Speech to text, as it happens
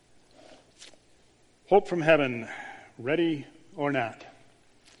Hope from heaven, ready or not.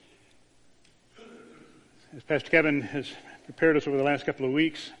 As Pastor Kevin has prepared us over the last couple of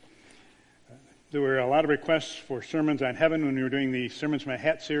weeks, there were a lot of requests for sermons on heaven when we were doing the Sermons from a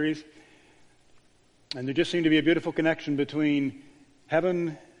Hat series. And there just seemed to be a beautiful connection between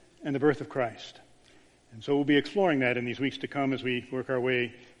heaven and the birth of Christ. And so we'll be exploring that in these weeks to come as we work our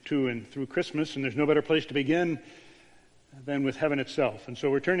way to and through Christmas. And there's no better place to begin than with heaven itself. And so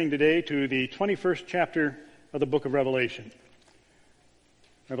we're turning today to the 21st chapter of the book of Revelation.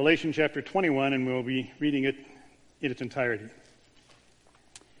 Revelation chapter 21, and we'll be reading it in its entirety.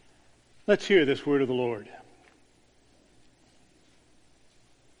 Let's hear this word of the Lord.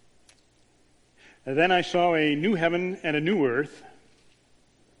 Then I saw a new heaven and a new earth,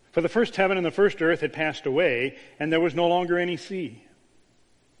 for the first heaven and the first earth had passed away, and there was no longer any sea.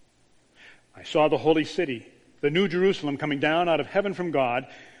 I saw the holy city, the new Jerusalem, coming down out of heaven from God,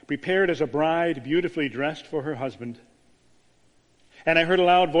 prepared as a bride beautifully dressed for her husband. And I heard a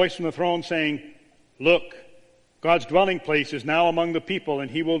loud voice from the throne saying, "Look, God's dwelling place is now among the people,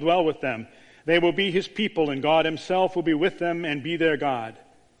 and he will dwell with them. They will be his people, and God himself will be with them and be their God.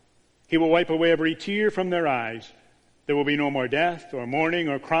 He will wipe away every tear from their eyes. There will be no more death, or mourning,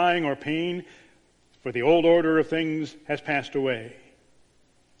 or crying, or pain, for the old order of things has passed away."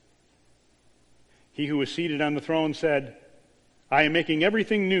 He who was seated on the throne said, "I am making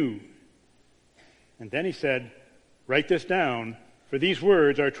everything new." And then he said, "Write this down, for these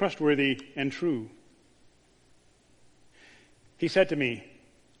words are trustworthy and true." He said to me,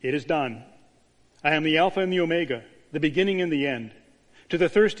 "It is done. I am the Alpha and the Omega, the beginning and the end. To the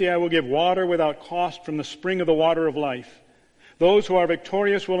thirsty I will give water without cost from the spring of the water of life. Those who are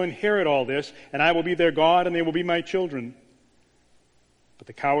victorious will inherit all this, and I will be their God, and they will be my children. But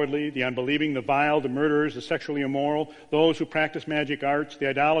the cowardly, the unbelieving, the vile, the murderers, the sexually immoral, those who practice magic arts, the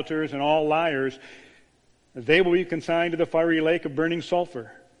idolaters, and all liars, they will be consigned to the fiery lake of burning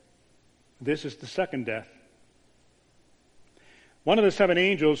sulfur. This is the second death." One of the seven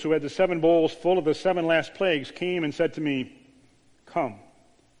angels who had the seven bowls full of the seven last plagues came and said to me, "Come,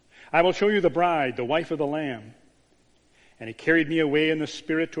 I will show you the bride, the wife of the Lamb." And he carried me away in the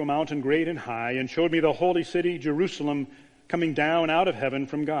Spirit to a mountain great and high, and showed me the holy city, Jerusalem, coming down out of heaven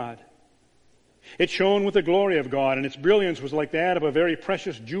from God. It shone with the glory of God, and its brilliance was like that of a very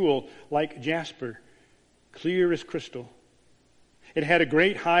precious jewel, like jasper, clear as crystal. It had a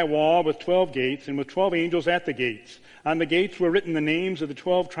great high wall with 12 gates, and with 12 angels at the gates. On the gates were written the names of the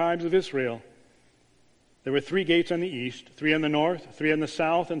 12 tribes of Israel. There were 3 gates on the east, 3 on the north, 3 on the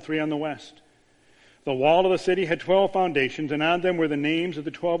south, and 3 on the west. The wall of the city had 12 foundations, and on them were the names of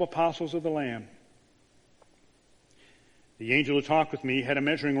the 12 apostles of the Lamb. The angel who talked with me had a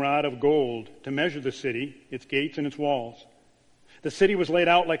measuring rod of gold to measure the city, its gates, and its walls. The city was laid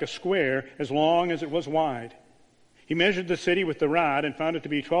out like a square, as long as it was wide. He measured the city with the rod and found it to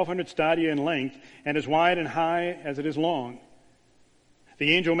be 1,200 stadia in length, and as wide and high as it is long.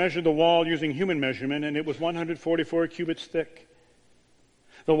 The angel measured the wall using human measurement, and it was 144 cubits thick.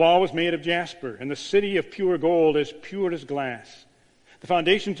 The wall was made of jasper, and the city of pure gold, as pure as glass. The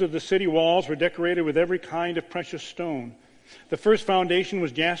foundations of the city walls were decorated with every kind of precious stone. The first foundation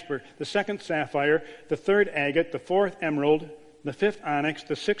was jasper, the second sapphire, the third agate, the fourth emerald, the fifth onyx,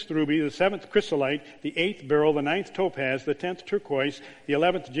 the sixth ruby, the seventh chrysolite, the eighth beryl, the ninth topaz, the 10th turquoise, the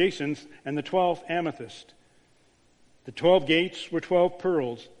 11th jacinth, and the 12th amethyst. The 12 gates were 12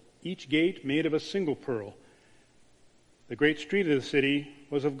 pearls, each gate made of a single pearl. The great street of the city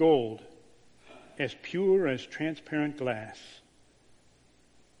was of gold, as pure as transparent glass.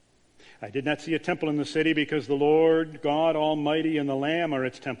 I did not see a temple in the city, because the Lord God Almighty and the Lamb are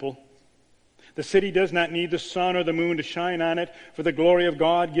its temple. The city does not need the sun or the moon to shine on it, for the glory of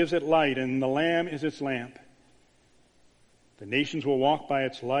God gives it light, and the Lamb is its lamp. The nations will walk by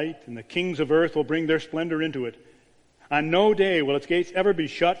its light, and the kings of earth will bring their splendor into it. On no day will its gates ever be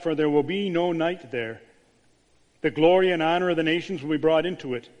shut, for there will be no night there. The glory and honor of the nations will be brought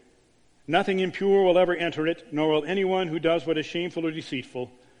into it. Nothing impure will ever enter it, nor will anyone who does what is shameful or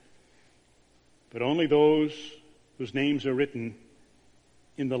deceitful, but only those whose names are written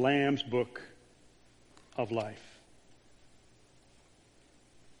in the Lamb's book of life.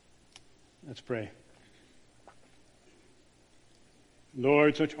 Let's pray.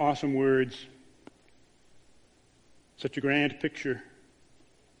 Lord, such awesome words, such a grand picture.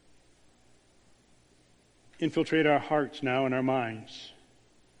 Infiltrate our hearts now and our minds.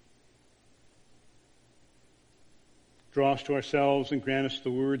 Draw us to ourselves and grant us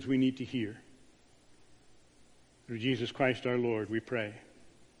the words we need to hear. Through Jesus Christ our Lord, we pray.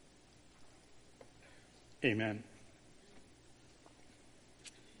 Amen.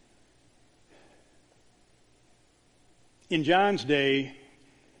 In John's day,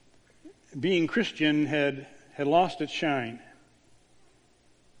 being Christian had lost its shine.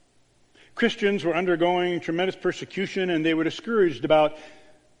 Christians were undergoing tremendous persecution, and they were discouraged about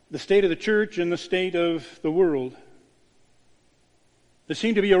the state of the church and the state of the world. There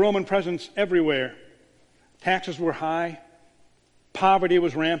seemed to be a Roman presence everywhere. Taxes were high. Poverty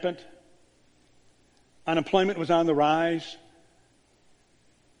was rampant. Unemployment was on the rise.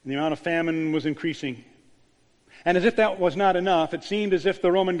 And the amount of famine was increasing. And as if that was not enough, it seemed as if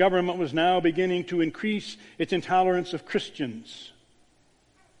the Roman government was now beginning to increase its intolerance of Christians.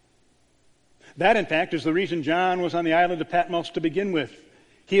 That, in fact, is the reason John was on the island of Patmos to begin with.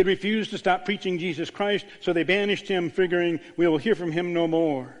 He had refused to stop preaching Jesus Christ, so they banished him, figuring we will hear from him no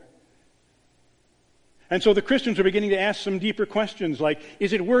more. And so the Christians are beginning to ask some deeper questions like,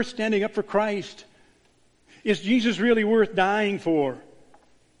 is it worth standing up for Christ? Is Jesus really worth dying for?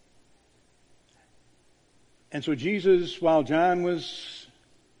 And so Jesus, while John was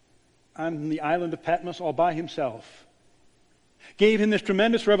on the island of Patmos all by himself, gave him this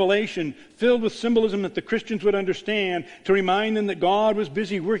tremendous revelation filled with symbolism that the Christians would understand to remind them that God was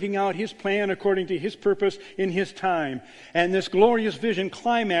busy working out his plan according to his purpose in his time. And this glorious vision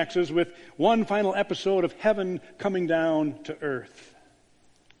climaxes with one final episode of heaven coming down to earth.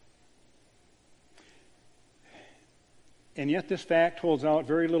 And yet this fact holds out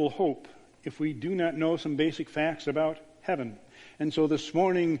very little hope if we do not know some basic facts about heaven. And so this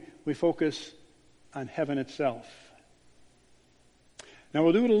morning we focus on heaven itself. Now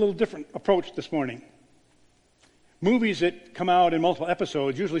we'll do it a little different approach this morning. Movies that come out in multiple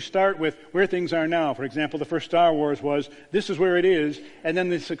episodes usually start with where things are now. For example, the first Star Wars was, this is where it is, and then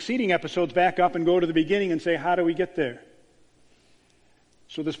the succeeding episodes back up and go to the beginning and say, how do we get there?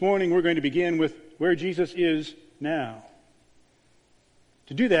 So this morning we're going to begin with where Jesus is now.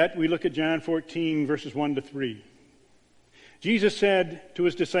 To do that, we look at John 14, verses 1 to 3. Jesus said to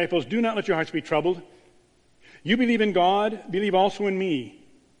his disciples, do not let your hearts be troubled. You believe in God, believe also in me.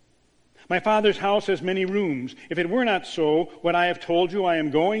 My Father's house has many rooms. If it were not so, what I have told you, I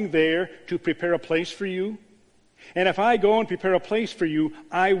am going there to prepare a place for you. And if I go and prepare a place for you,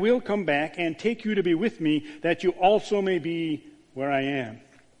 I will come back and take you to be with me, that you also may be where I am.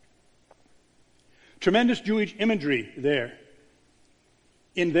 Tremendous Jewish imagery there.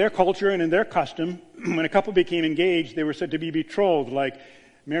 In their culture and in their custom, when a couple became engaged, they were said to be betrothed, like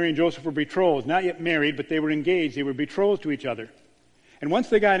Mary and Joseph were betrothed. Not yet married, but they were engaged. They were betrothed to each other. And once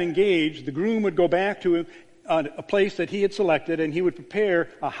they got engaged, the groom would go back to a place that he had selected, and he would prepare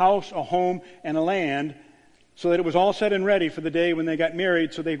a house, a home, and a land so that it was all set and ready for the day when they got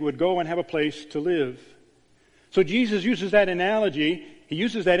married, so they would go and have a place to live. So Jesus uses that analogy, he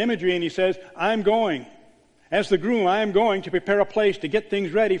uses that imagery, and he says, I'm going. As the groom, I am going to prepare a place to get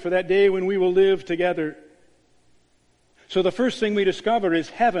things ready for that day when we will live together. So the first thing we discover is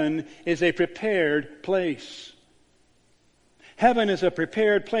heaven is a prepared place. Heaven is a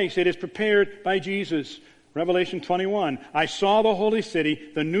prepared place. It is prepared by Jesus. Revelation 21, I saw the holy city,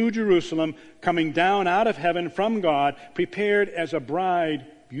 the new Jerusalem, coming down out of heaven from God, prepared as a bride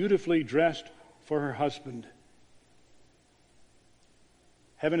beautifully dressed for her husband.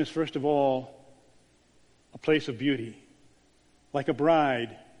 Heaven is first of all a place of beauty, like a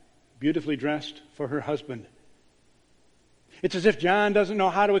bride beautifully dressed for her husband. It's as if John doesn't know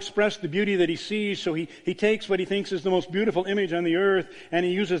how to express the beauty that he sees, so he takes what he thinks is the most beautiful image on the earth, and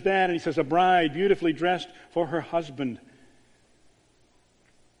he uses that, and he says, a bride beautifully dressed for her husband.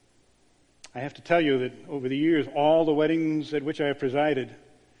 I have to tell you that over the years, all the weddings at which I have presided,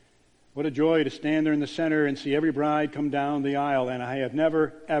 what a joy to stand there in the center and see every bride come down the aisle, and I have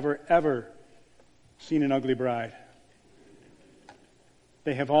never, ever, ever seen an ugly bride.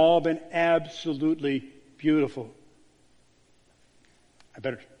 They have all been absolutely beautiful. I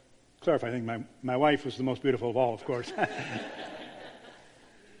better clarify, I think my wife was the most beautiful of all, of course.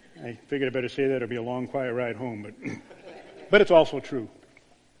 I figured I better say that, it'll be a long, quiet ride home, but it's also true.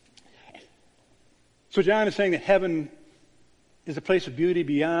 So John is saying that heaven is a place of beauty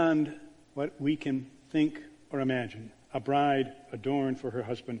beyond what we can think or imagine. A bride adorned for her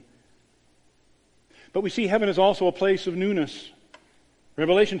husband. But we see heaven is also a place of newness.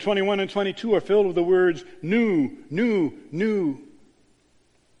 Revelation 21 and 22 are filled with the words new, new, new.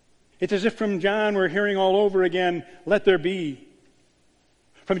 It's as if from John we're hearing all over again, let there be.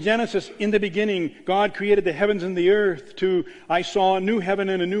 From Genesis, in the beginning, God created the heavens and the earth, to I saw a new heaven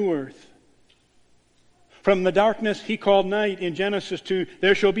and a new earth. From the darkness he called night in Genesis to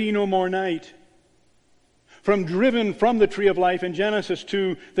there shall be no more night. From driven from the tree of life in Genesis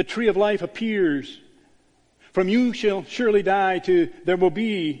to the tree of life appears. From you shall surely die to there will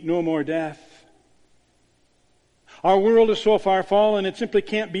be no more death. Our world is so far fallen, it simply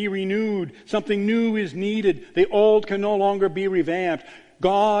can't be renewed. Something new is needed. The old can no longer be revamped.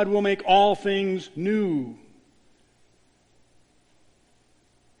 God will make all things new.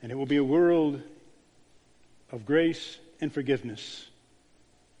 And it will be a world of grace and forgiveness.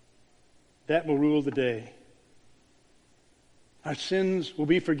 That will rule the day. Our sins will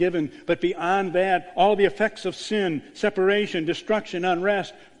be forgiven, but beyond that, all the effects of sin, separation, destruction,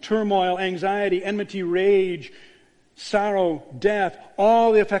 unrest, turmoil, anxiety, enmity, rage, sorrow, death,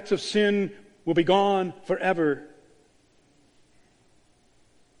 all the effects of sin will be gone forever.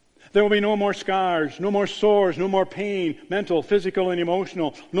 There will be no more scars, no more sores, no more pain, mental, physical, and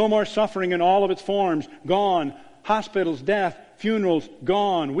emotional, no more suffering in all of its forms, gone. Hospitals, death, funerals,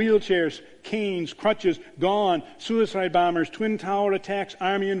 gone. Wheelchairs, canes, crutches, gone. Suicide bombers, twin tower attacks,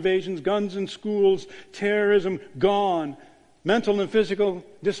 army invasions, guns in schools, terrorism, gone. Mental and physical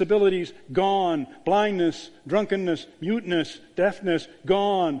disabilities, gone. Blindness, drunkenness, muteness, deafness,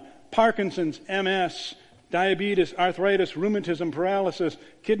 gone. Parkinson's, MS, diabetes, arthritis, rheumatism, paralysis,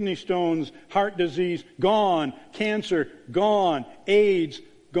 kidney stones, heart disease, gone. Cancer, gone. AIDS,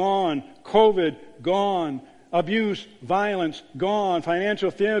 gone. COVID, gone. Abuse, violence, gone.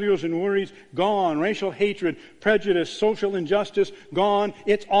 Financial failures and worries, gone. Racial hatred, prejudice, social injustice, gone.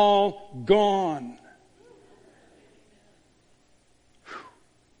 It's all gone. Whew.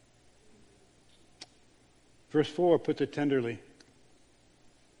 Verse 4 puts it tenderly.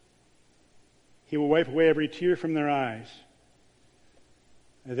 He will wipe away every tear from their eyes.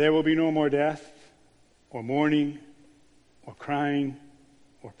 And there will be no more death, or mourning, or crying,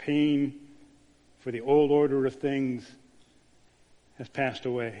 or pain, for the old order of things has passed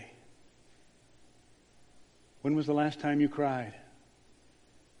away. When was the last time you cried?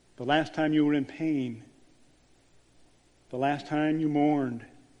 The last time you were in pain? The last time you mourned?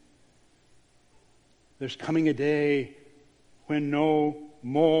 There's coming a day when no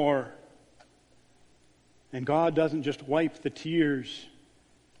more. And God doesn't just wipe the tears.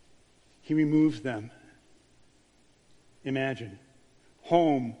 He removes them. Imagine.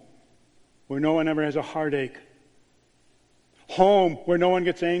 Home where no one ever has a heartache. Home where no one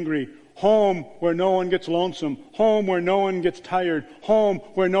gets angry. Home where no one gets lonesome. Home where no one gets tired. Home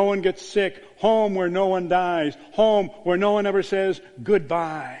where no one gets sick. Home where no one dies. Home where no one ever says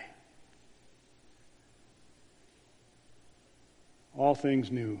goodbye. All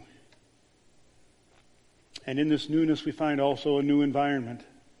things new. And in this newness we find also a new environment.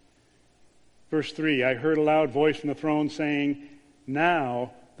 Verse 3, I heard a loud voice from the throne saying,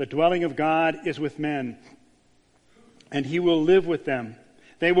 now the dwelling of God is with men, and he will live with them.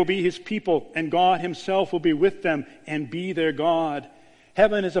 They will be his people, and God himself will be with them and be their God.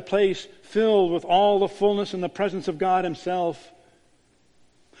 Heaven is a place filled with all the fullness and the presence of God himself.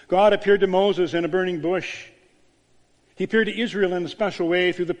 God appeared to Moses in a burning bush. He appeared to Israel in a special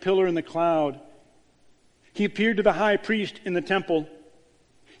way through the pillar and the cloud. He appeared to the high priest in the temple.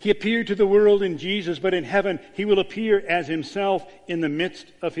 He appeared to the world in Jesus, but in heaven he will appear as himself in the midst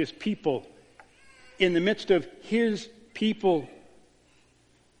of his people. In the midst of his people.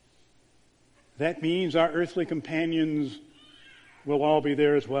 That means our earthly companions will all be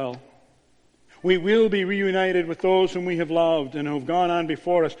there as well. We will be reunited with those whom we have loved and who have gone on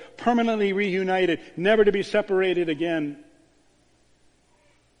before us, permanently reunited, never to be separated again.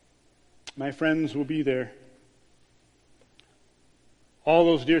 My friends will be there. All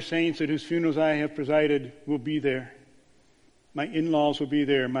those dear saints at whose funerals I have presided will be there. My in-laws will be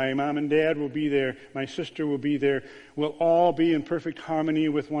there. My mom and dad will be there. My sister will be there. We'll all be in perfect harmony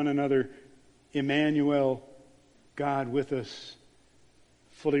with one another. Emmanuel, God with us,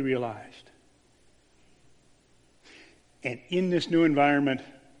 fully realized. And in this new environment,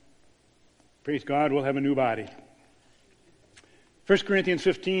 praise God, we'll have a new body. 1 Corinthians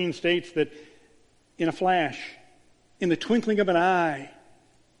 15 states that in a flash, in the twinkling of an eye,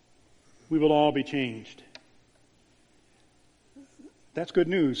 we will all be changed. That's good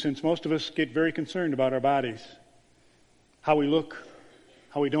news, since most of us get very concerned about our bodies. How we look,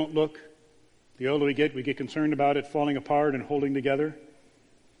 how we don't look. The older we get concerned about it falling apart and holding together.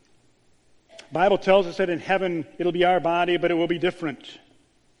 The Bible tells us that in heaven it'll be our body, but it will be different.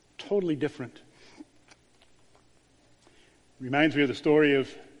 Totally different. Reminds me of the story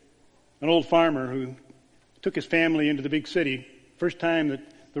of an old farmer who took his family into the big city. First time that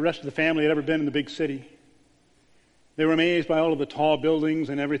the rest of the family had ever been in the big city. They were amazed by all of the tall buildings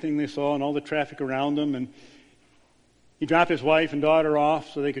and everything they saw and all the traffic around them. And he dropped his wife and daughter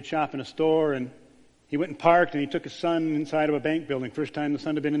off so they could shop in a store. And he went and parked, and he took his son inside of a bank building. First time the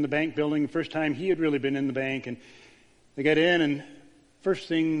son had been in the bank building. First time he had really been in the bank. And they got in, and First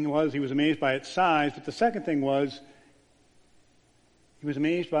thing was he was amazed by its size, but the second thing was he was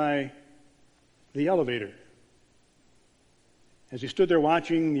amazed by the elevator. As he stood there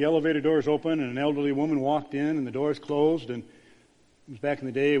watching the elevator doors open and an elderly woman walked in and the doors closed, and it was back in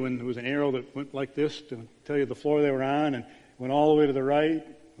the day when there was an arrow that went like this to tell you the floor they were on, and went all the way to the right,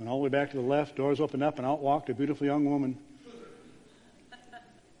 went all the way back to the left, doors opened up, and out walked a beautiful young woman.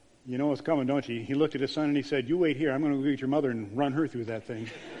 You know what's coming, don't you? He looked at his son and he said, "You wait here. I'm going to go get your mother and run her through that thing."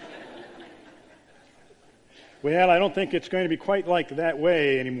 Well, I don't think it's going to be quite like that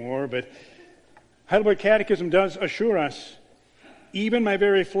way anymore, but Heidelberg Catechism does assure us, even my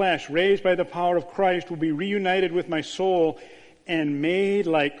very flesh, raised by the power of Christ, will be reunited with my soul and made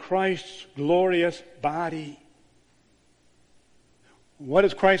like Christ's glorious body. What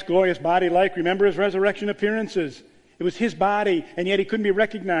is Christ's glorious body like? Remember his resurrection appearances. It was his body, and yet he couldn't be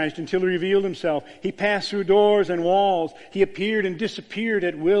recognized until he revealed himself. He passed through doors and walls. He appeared and disappeared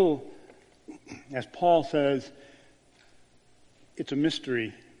at will. As Paul says, it's a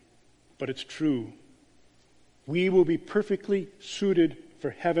mystery, but it's true. We will be perfectly suited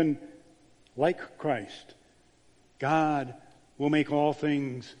for heaven like Christ. God will make all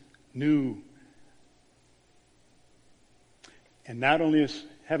things new. And not only is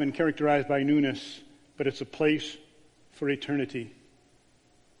heaven characterized by newness, but it's a place for eternity.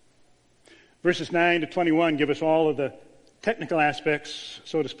 Verses 9 to 21 give us all of the technical aspects,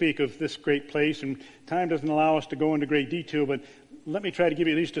 so to speak, of this great place, and time doesn't allow us to go into great detail, but let me try to give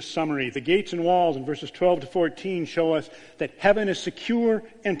you at least a summary. The gates and walls in verses 12 to 14 show us that heaven is secure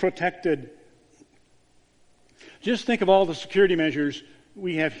and protected. Just think of all the security measures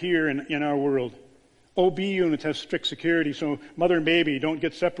we have here in our world. OB units have strict security, so mother and baby don't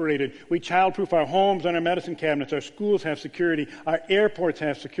get separated. We childproof our homes and our medicine cabinets. Our schools have security. Our airports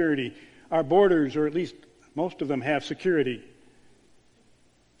have security. Our borders, or at least most of them, have security.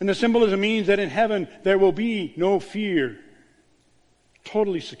 And the symbolism means that in heaven there will be no fear.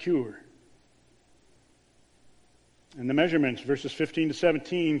 Totally secure. And the measurements, verses 15 to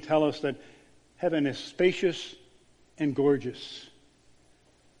 17, tell us that heaven is spacious and gorgeous.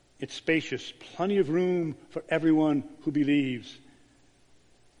 It's spacious, plenty of room for everyone who believes.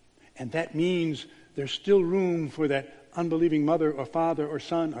 And that means there's still room for that unbelieving mother or father or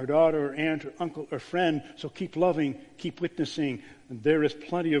son or daughter or aunt or uncle or friend. So keep loving, keep witnessing. And there is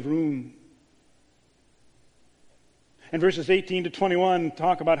plenty of room. And verses 18 to 21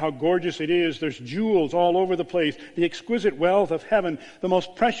 talk about how gorgeous it is. There's jewels all over the place. The exquisite wealth of heaven. The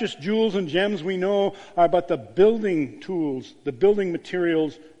most precious jewels and gems we know are but the building tools, the building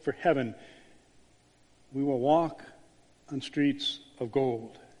materials for heaven. We will walk on streets of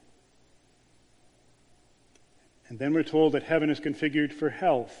gold. And then we're told that heaven is configured for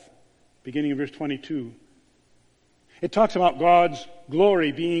health, beginning in verse 22. It talks about God's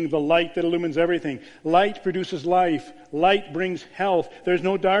glory being the light that illumines everything. Light produces life. Light brings health. There's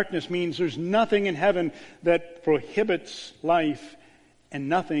no darkness, means there's nothing in heaven that prohibits life and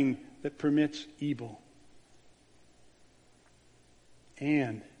nothing that permits evil.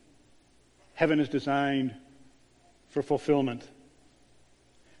 And heaven is designed for fulfillment.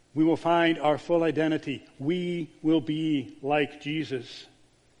 We will find our full identity. We will be like Jesus.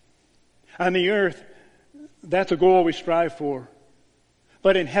 On the earth, that's a goal we strive for.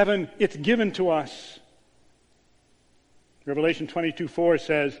 But in heaven, it's given to us. Revelation 22:4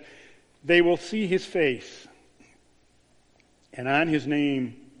 says, "They will see his face, and his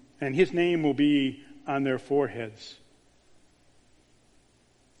name will be on their foreheads."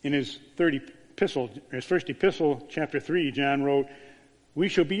 In his first epistle, chapter 3, John wrote, "We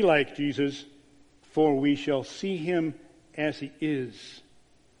shall be like Jesus, for we shall see him as he is."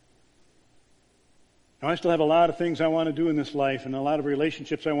 Now, I still have a lot of things I want to do in this life, and a lot of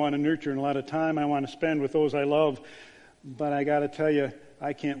relationships I want to nurture, and a lot of time I want to spend with those I love. But I got to tell you,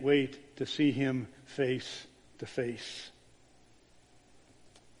 I can't wait to see him face to face.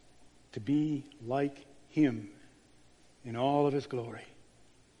 To be like him in all of his glory.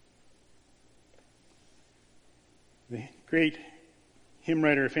 The great hymn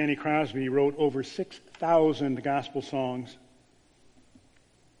writer Fanny Crosby wrote over 6,000 gospel songs.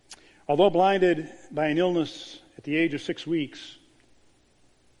 Although blinded by an illness at the age of 6 weeks,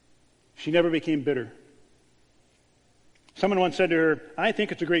 she never became bitter. Someone once said to her, "I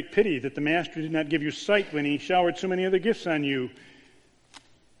think it's a great pity that the Master did not give you sight when he showered so many other gifts on you."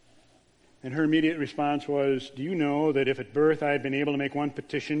 And her immediate response was, "Do you know that if at birth I had been able to make one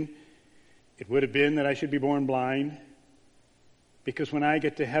petition, it would have been that I should be born blind? Because when I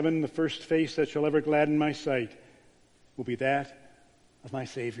get to heaven, the first face that shall ever gladden my sight will be that of my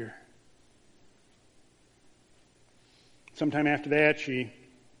Savior." Sometime after that, she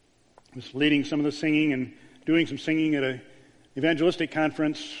was leading some of the singing and doing some singing at an evangelistic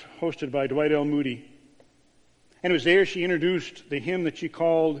conference hosted by Dwight L. Moody. And it was there she introduced the hymn that she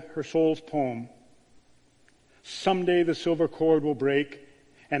called her soul's poem. Someday the silver cord will break,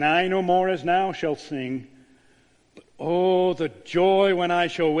 and I no more as now shall sing. But oh, the joy when I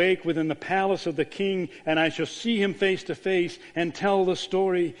shall wake within the palace of the King, and I shall see him face to face and tell the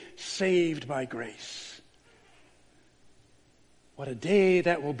story, saved by grace. What a day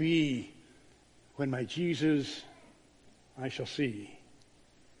that will be when my Jesus I shall see.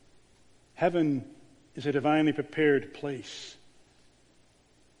 Heaven is a divinely prepared place.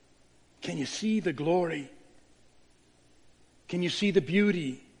 Can you see the glory? Can you see the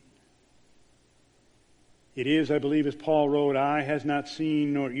beauty? It is, I believe, as Paul wrote, eye has not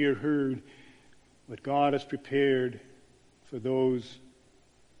seen nor ear heard, but God has prepared for those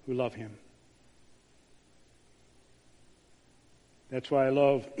who love him. That's why I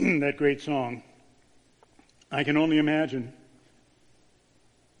love that great song. I can only imagine.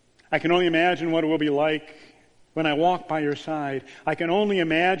 I can only imagine what it will be like when I walk by your side. I can only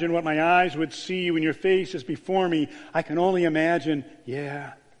imagine what my eyes would see when your face is before me. I can only imagine,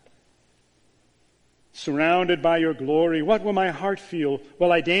 surrounded by your glory, what will my heart feel?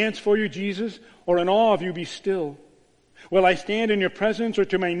 Will I dance for you, Jesus, or in awe of you be still? Will I stand in your presence, or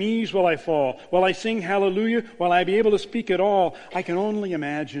to my knees will I fall? Will I sing hallelujah? Will I be able to speak at all? I can only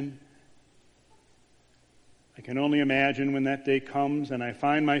imagine. I can only imagine when that day comes and I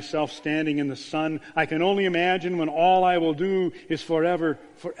find myself standing in the sun. I can only imagine when all I will do is forever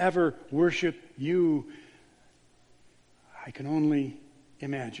worship you. I can only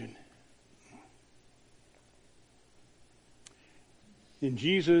imagine. In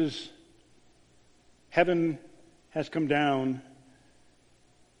Jesus, heaven has come down,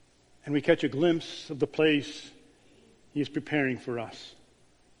 and we catch a glimpse of the place he is preparing for us.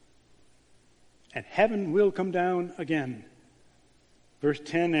 And heaven will come down again. Verse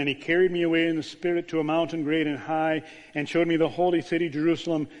 10, and he carried me away in the Spirit to a mountain great and high, and showed me the holy city,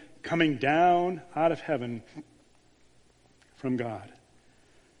 Jerusalem, coming down out of heaven from God.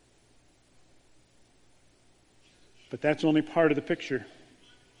 But that's only part of the picture.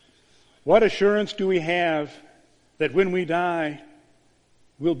 What assurance do we have that when we die,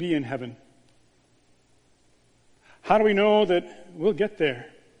 we'll be in heaven? How do we know that we'll get there?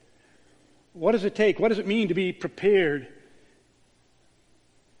 What does it take? What does it mean to be prepared?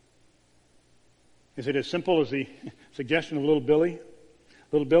 Is it as simple as the suggestion of little Billy?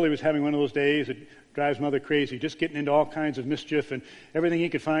 Little Billy was having one of those days that drives mother crazy, just getting into all kinds of mischief, and everything he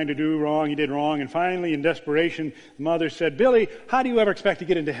could find to do wrong, he did wrong. And finally, in desperation, the mother said, "Billy, how do you ever expect to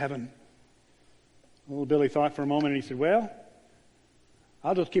get into heaven?" Little Billy thought for a moment, and he said, "Well,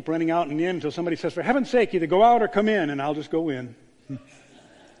 I'll just keep running out and in until somebody says, 'For heaven's sake, either go out or come in,' and I'll just go in."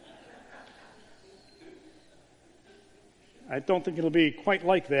 I don't think it'll be quite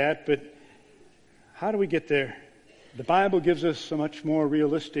like that, but how do we get there? The Bible gives us a much more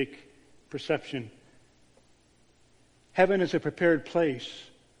realistic perception. Heaven is a prepared place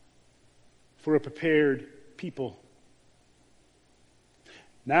for a prepared people.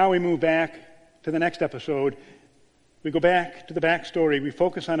 Now we move back to the next episode. We go back to the backstory. We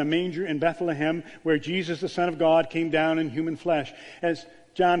focus on a manger in Bethlehem where Jesus, the Son of God, came down in human flesh. As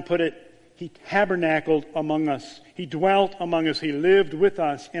John put it, he tabernacled among us. He dwelt among us. He lived with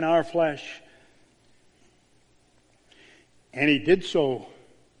us in our flesh. And he did so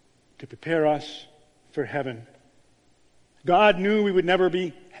to prepare us for heaven. God knew we would never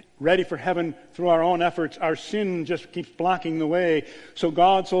be ready for heaven through our own efforts. Our sin just keeps blocking the way. So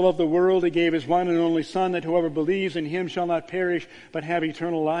God so loved the world, he gave his one and only Son, that whoever believes in him shall not perish, but have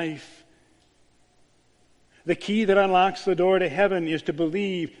eternal life. The key that unlocks the door to heaven is to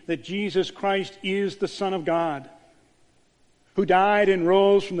believe that Jesus Christ is the Son of God, who died and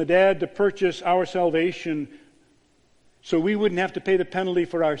rose from the dead to purchase our salvation so we wouldn't have to pay the penalty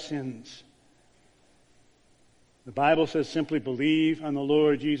for our sins. The Bible says simply believe on the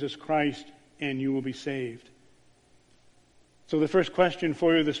Lord Jesus Christ and you will be saved. So the first question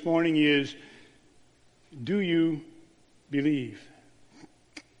for you this morning is, do you believe?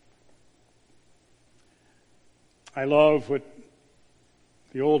 I love what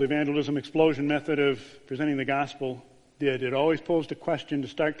the old evangelism explosion method of presenting the gospel did. It always posed a question to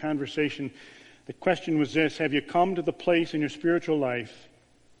start conversation. The question was this: have you come to the place in your spiritual life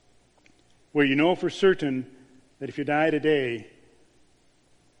where you know for certain that if you die today,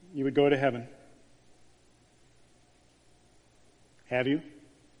 you would go to heaven? Have you?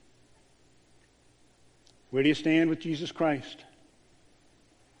 Where do you stand with Jesus Christ?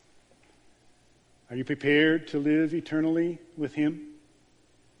 Are you prepared to live eternally with Him?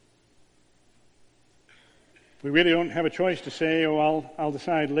 We really don't have a choice to say, oh, I'll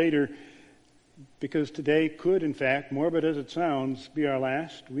decide later, because today could, in fact, morbid as it sounds, be our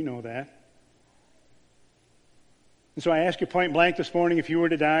last. We know that. And so I ask you point blank this morning, if you were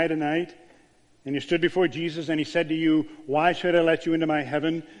to die tonight, and you stood before Jesus and He said to you, why should I let you into my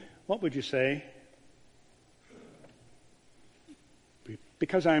heaven? What would you say?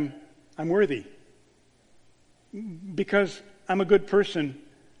 Because I'm worthy. Because I'm a good person.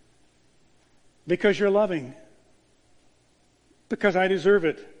 Because you're loving. Because I deserve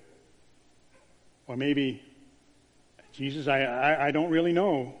it. Or maybe, Jesus, I don't really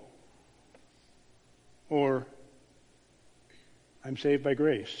know. Or, I'm saved by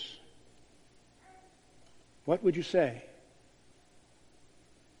grace. What would you say?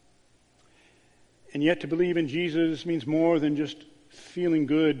 And yet to believe in Jesus means more than just feeling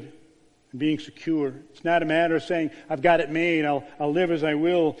good and being secure. It's not a matter of saying, I've got it made, I'll live as I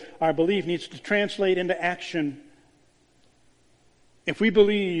will. Our belief needs to translate into action. If we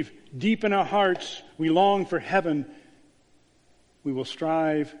believe deep in our hearts we long for heaven, we will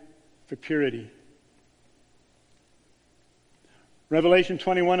strive for purity. Revelation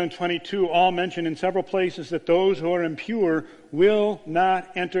 21 and 22 all mention in several places that those who are impure will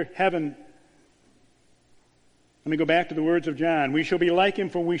not enter heaven. Let me go back to the words of John. We shall be like Him,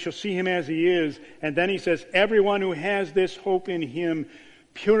 for we shall see Him as He is. And then he says, everyone who has this hope in Him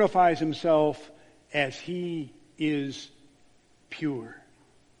purifies himself as He is pure.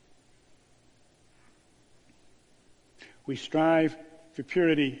 We strive for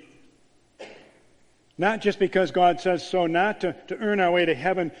purity. Not just because God says so, not to earn our way to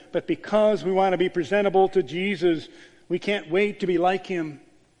heaven, but because we want to be presentable to Jesus. We can't wait to be like Him.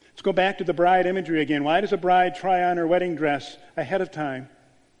 Let's go back to the bride imagery again. Why does a bride try on her wedding dress ahead of time?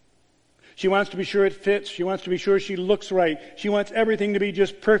 She wants to be sure it fits. She wants to be sure she looks right. She wants everything to be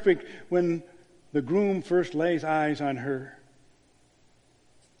just perfect when the groom first lays eyes on her.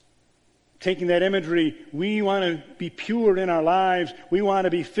 Taking that imagery, we want to be pure in our lives. We want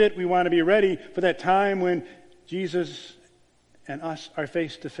to be fit. We want to be ready for that time when Jesus and us are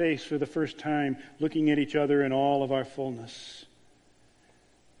face to face for the first time, looking at each other in all of our fullness.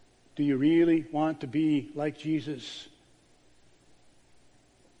 Do you really want to be like Jesus?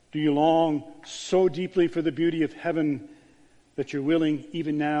 Do you long so deeply for the beauty of heaven that you're willing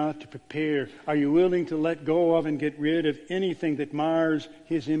even now to prepare? Are you willing to let go of and get rid of anything that mars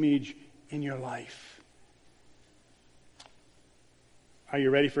His image in your life? Are you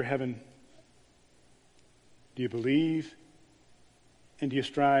ready for heaven? Do you believe? And do you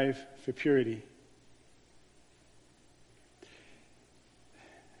strive for purity?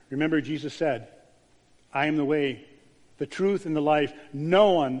 Remember, Jesus said, I am the way, the truth, and the life.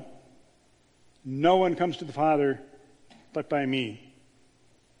 No one comes to the Father but by me.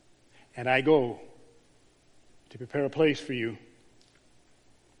 And I go to prepare a place for you.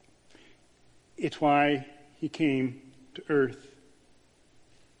 It's why He came to earth.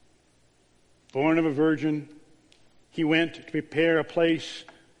 Born of a virgin, He went to prepare a place,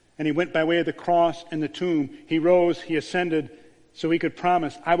 and He went by way of the cross and the tomb. He rose, He ascended, so He could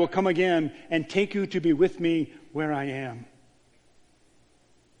promise, I will come again and take you to be with me where I am.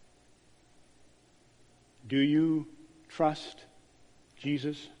 Do you trust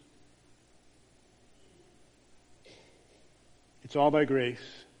Jesus? It's all by grace.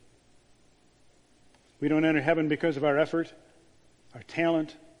 We don't enter heaven because of our effort, our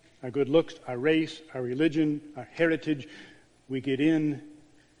talent, our good looks, our race, our religion, our heritage. We get in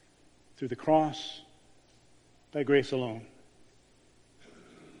through the cross by grace alone.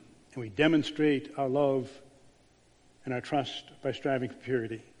 And we demonstrate our love and our trust by striving for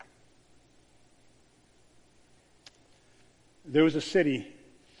purity. There was a city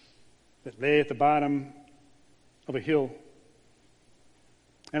that lay at the bottom of a hill.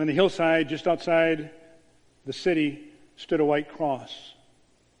 And on the hillside, just outside the city, stood a white cross.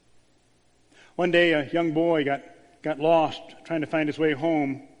 One day, a young boy got lost trying to find his way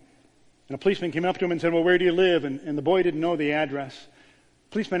home. And a policeman came up to him and said, well, where do you live? And the boy didn't know the address.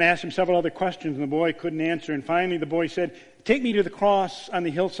 The policeman asked him several other questions, and the boy couldn't answer. And finally, the boy said, take me to the cross on the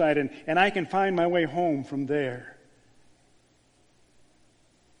hillside, and I can find my way home from there.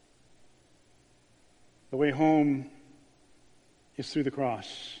 The way home is through the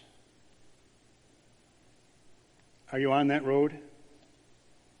cross. Are you on that road?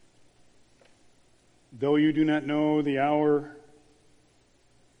 Though you do not know the hour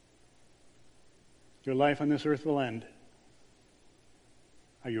your life on this earth will end,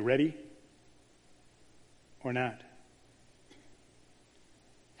 are you ready or not?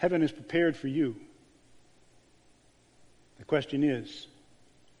 Heaven is prepared for you. question is,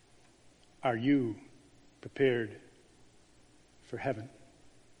 are you prepared for heaven?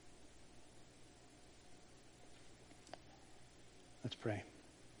 Let's pray.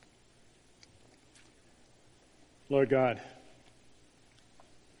 Lord God,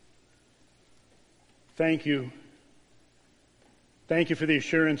 thank you. Thank you for the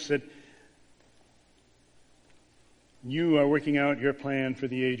assurance that you are working out your plan for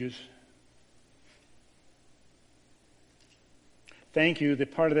the ages. Thank you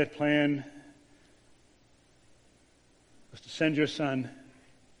that part of that plan was to send your Son.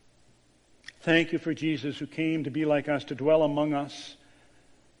 Thank you for Jesus, who came to be like us, to dwell among us,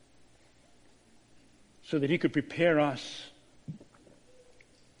 so that he could prepare us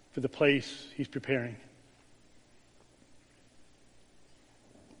for the place he's preparing.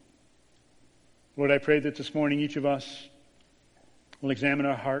 Lord, I pray that this morning each of us will examine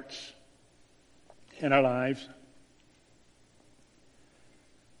our hearts and our lives.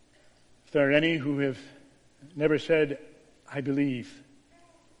 If there are any who have never said, I believe,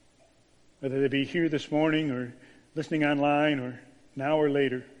 whether they be here this morning or listening online or now or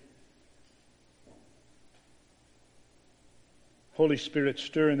later, Holy Spirit,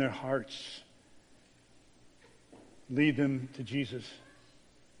 stir in their hearts. Lead them to Jesus.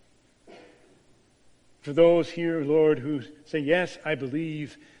 For those here, Lord, who say, yes, I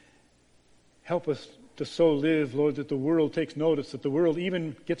believe, help us to so live, Lord, that the world takes notice, that the world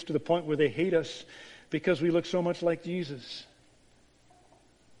even gets to the point where they hate us because we look so much like Jesus.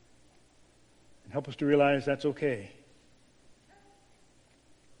 And help us to realize that's okay,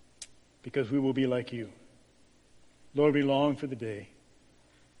 because we will be like you. Lord, we long for the day.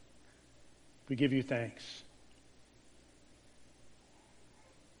 We give you thanks.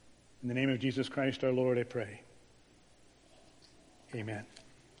 In the name of Jesus Christ our Lord, I pray. Amen.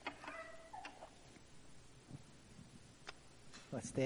 Let's stand.